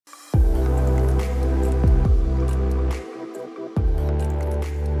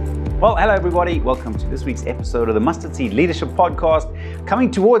Well, hello everybody. Welcome to this week's episode of the Mustard Seed Leadership Podcast,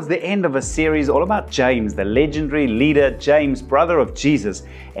 coming towards the end of a series all about James, the legendary leader, James, brother of Jesus.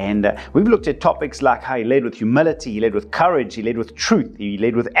 And we've looked at topics like how he led with humility, he led with courage, he led with truth, he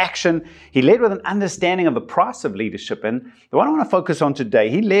led with action, he led with an understanding of the price of leadership. And the one I want to focus on today,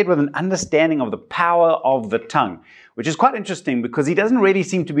 he led with an understanding of the power of the tongue, which is quite interesting because he doesn't really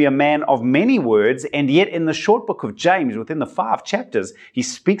seem to be a man of many words, and yet in the short book of James, within the 5 chapters, he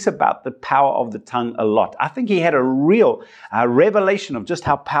speaks about the power of the tongue a lot. I think he had a real revelation of just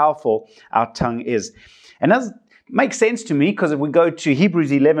how powerful our tongue is. And that makes sense to me because if we go to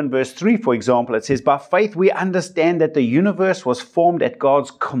Hebrews 11 verse 3, for example, it says, "By faith we understand that the universe was formed at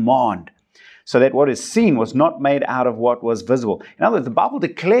God's command, so that what is seen was not made out of what was visible." In other words, the Bible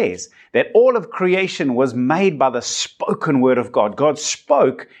declares that all of creation was made by the spoken word of God. God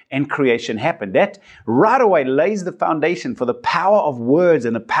spoke and creation happened. That right away lays the foundation for the power of words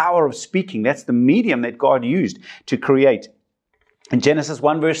and the power of speaking. That's the medium that God used to create. In Genesis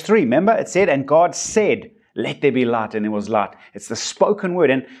 1 verse 3, remember it said, "And God said, let there be light, and there was light." It's the spoken word.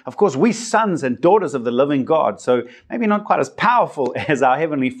 And of course, we sons and daughters of the living God, so maybe not quite as powerful as our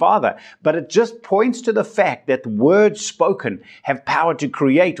Heavenly Father, but it just points to the fact that words spoken have power to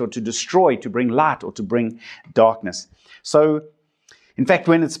create or to destroy, to bring light or to bring darkness. So, in fact,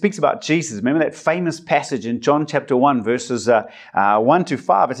 when it speaks about Jesus, remember that famous passage in John chapter 1, verses 1 to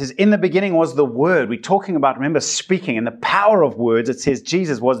 5. It says, "In the beginning was the Word." We're talking about, remember, speaking and the power of words. It says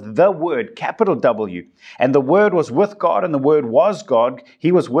Jesus was the Word, capital W. "And the Word was with God, and the Word was God.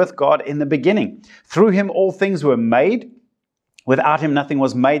 He was with God in the beginning. Through Him all things were made. Without Him nothing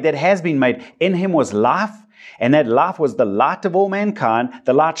was made that has been made. In Him was life, and that life was the light of all mankind.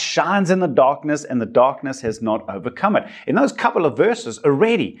 The light shines in the darkness, and the darkness has not overcome it." In those couple of verses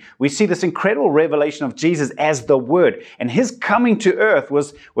already, we see this incredible revelation of Jesus as the Word. And His coming to earth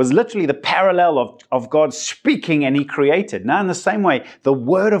was literally the parallel of God speaking and He created. Now, in the same way, the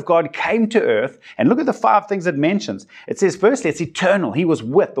Word of God came to earth. And look at the 5 things it mentions. It says, firstly, it's eternal. He was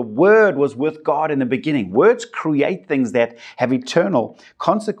with. The Word was with God in the beginning. Words create things that have eternal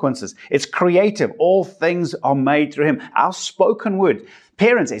consequences. It's creative. All things are made through Him. Our spoken word.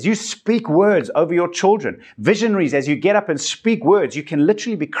 Parents, as you speak words over your children, visionaries, as you get up and speak words, you can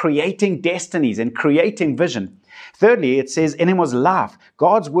literally be creating destinies and creating vision. Thirdly, it says, "In Him was life."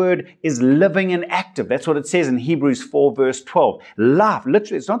 God's word is living and active. That's what it says in Hebrews 4 verse 12. Life,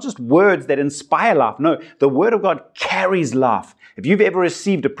 literally, it's not just words that inspire life. No, the word of God carries life. If you've ever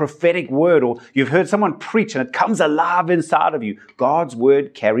received a prophetic word or you've heard someone preach and it comes alive inside of you, God's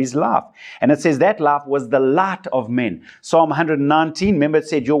word carries life. And it says that life was the light of men. Psalm 119, remember it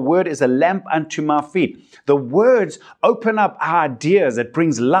said, "Your word is a lamp unto my feet." The words open up our ideas. It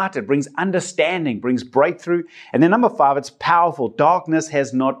brings light. It brings understanding, brings breakthrough. And then number 5, it's powerful. Darkness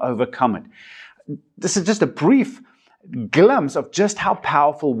has not overcome it. This is just a brief glimpse of just how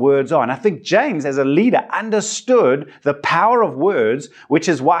powerful words are. And I think James, as a leader, understood the power of words, which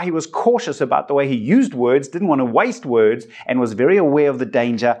is why he was cautious about the way he used words, didn't want to waste words, and was very aware of the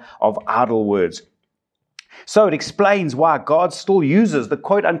danger of idle words. So it explains why God still uses the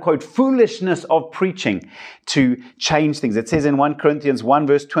quote-unquote foolishness of preaching to change things. It says in 1 Corinthians 1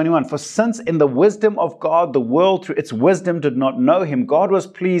 verse 21, "For since in the wisdom of God, the world through its wisdom did not know Him, God was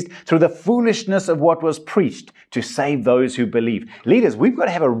pleased through the foolishness of what was preached to save those who believe." Leaders, we've got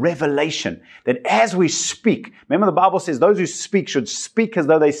to have a revelation that as we speak, remember the Bible says those who speak should speak as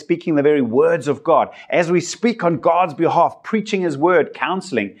though they're speaking the very words of God. As we speak on God's behalf, preaching His word,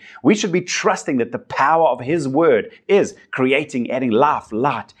 counseling, we should be trusting that the power of His word is creating, adding life,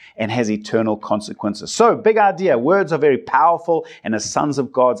 light, and has eternal consequences. So, big idea. Words are very powerful, and as sons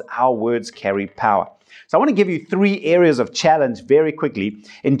of God, our words carry power. So I want to give you 3 areas of challenge very quickly.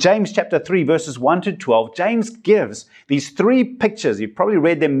 In James chapter 3, verses 1 to 12, James gives these 3 pictures. You've probably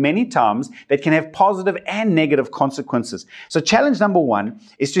read them many times that can have positive and negative consequences. So challenge number 1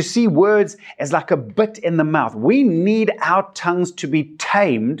 is to see words as like a bit in the mouth. We need our tongues to be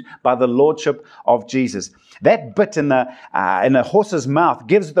tamed by the lordship of Jesus. That bit in a horse's mouth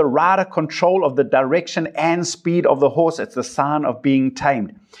gives the rider control of the direction and speed of the horse. It's the sign of being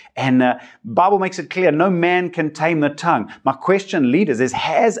tamed. And the Bible makes it clear, no man can tame the tongue. My question, leaders, is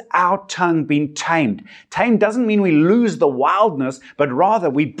has our tongue been tamed? Tamed doesn't mean we lose the wildness, but rather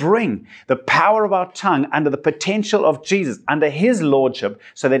we bring the power of our tongue under the potential of Jesus, under His lordship,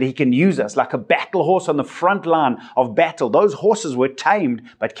 so that He can use us like a battle horse on the front line of battle. Those horses were tamed,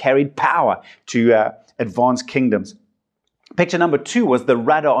 but carried power to advance kingdoms. Picture number 2 was the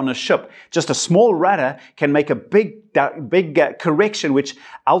rudder on a ship. Just a small rudder can make a big correction, which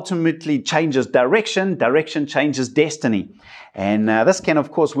ultimately changes direction. Direction changes destiny. And this can,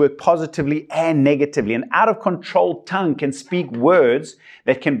 of course, work positively and negatively. An out-of-control tongue can speak words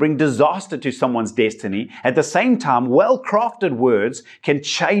that can bring disaster to someone's destiny. At the same time, well-crafted words can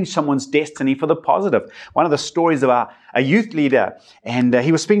change someone's destiny for the positive. One of the stories of a youth leader, and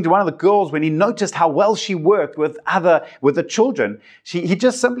he was speaking to one of the girls when he noticed how well she worked with the children. He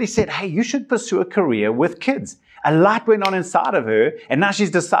just simply said, hey, you should pursue a career with kids. A light went on inside of her, and now she's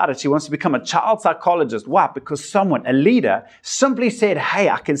decided she wants to become a child psychologist. Why? Because someone, a leader, simply said, hey,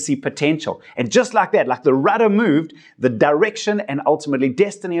 I can see potential. And just like that, like the rudder moved, the direction and ultimately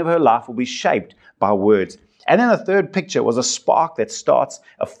destiny of her life will be shaped by words. And then the third picture was a spark that starts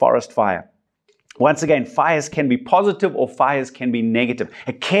a forest fire. Once again, fires can be positive or fires can be negative.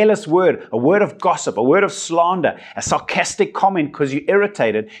 A careless word, a word of gossip, a word of slander, a sarcastic comment because you're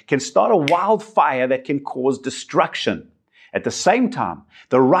irritated can start a wildfire that can cause destruction. At the same time,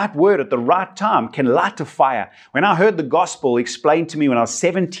 the right word at the right time can light a fire. When I heard the gospel explained to me when I was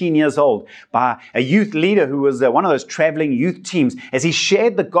 17 years old by a youth leader who was one of those traveling youth teams, as he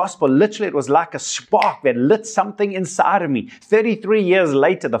shared the gospel, literally it was like a spark that lit something inside of me. 33 years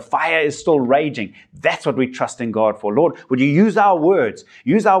later, the fire is still raging. That's what we trust in God for. Lord, would you use our words?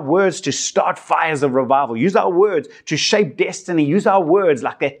 Use our words to start fires of revival. Use our words to shape destiny. Use our words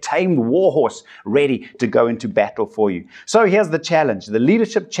like that tamed war horse ready to go into battle for you. So here's the challenge. The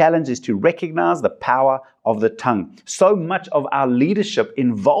leadership challenge is to recognize the power of the tongue. So much of our leadership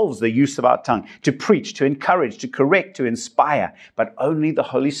involves the use of our tongue to preach, to encourage, to correct, to inspire, but only the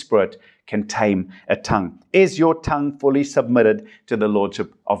Holy Spirit can tame a tongue. Is your tongue fully submitted to the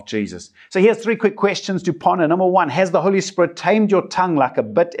Lordship of Jesus? So here's 3 quick questions to ponder. Number 1, has the Holy Spirit tamed your tongue like a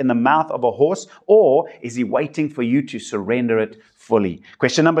bit in the mouth of a horse, or is He waiting for you to surrender it fully?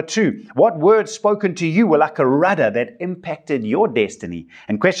 Question number 2, what words spoken to you were like a rudder that impacted your destiny?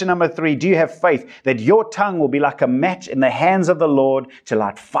 And question number 3, do you have faith that your tongue will be like a match in the hands of the Lord to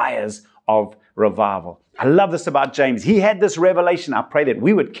light fires of revival? I love this about James. He had this revelation. I pray that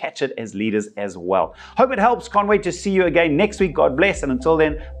we would catch it as leaders as well. Hope it helps. Can't wait to see you again next week. God bless. And until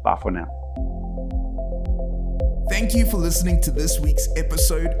then, bye for now. Thank you for listening to this week's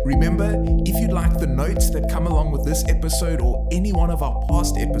episode. Remember, if you'd like the notes that come along with this episode or any one of our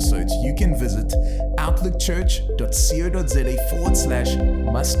past episodes, you can visit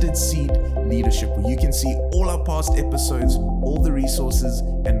outlookchurch.co.za/mustardseed leadership, where you can see all our past episodes, all the resources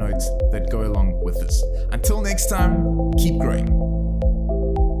and notes that go along with this. Until next time, keep growing.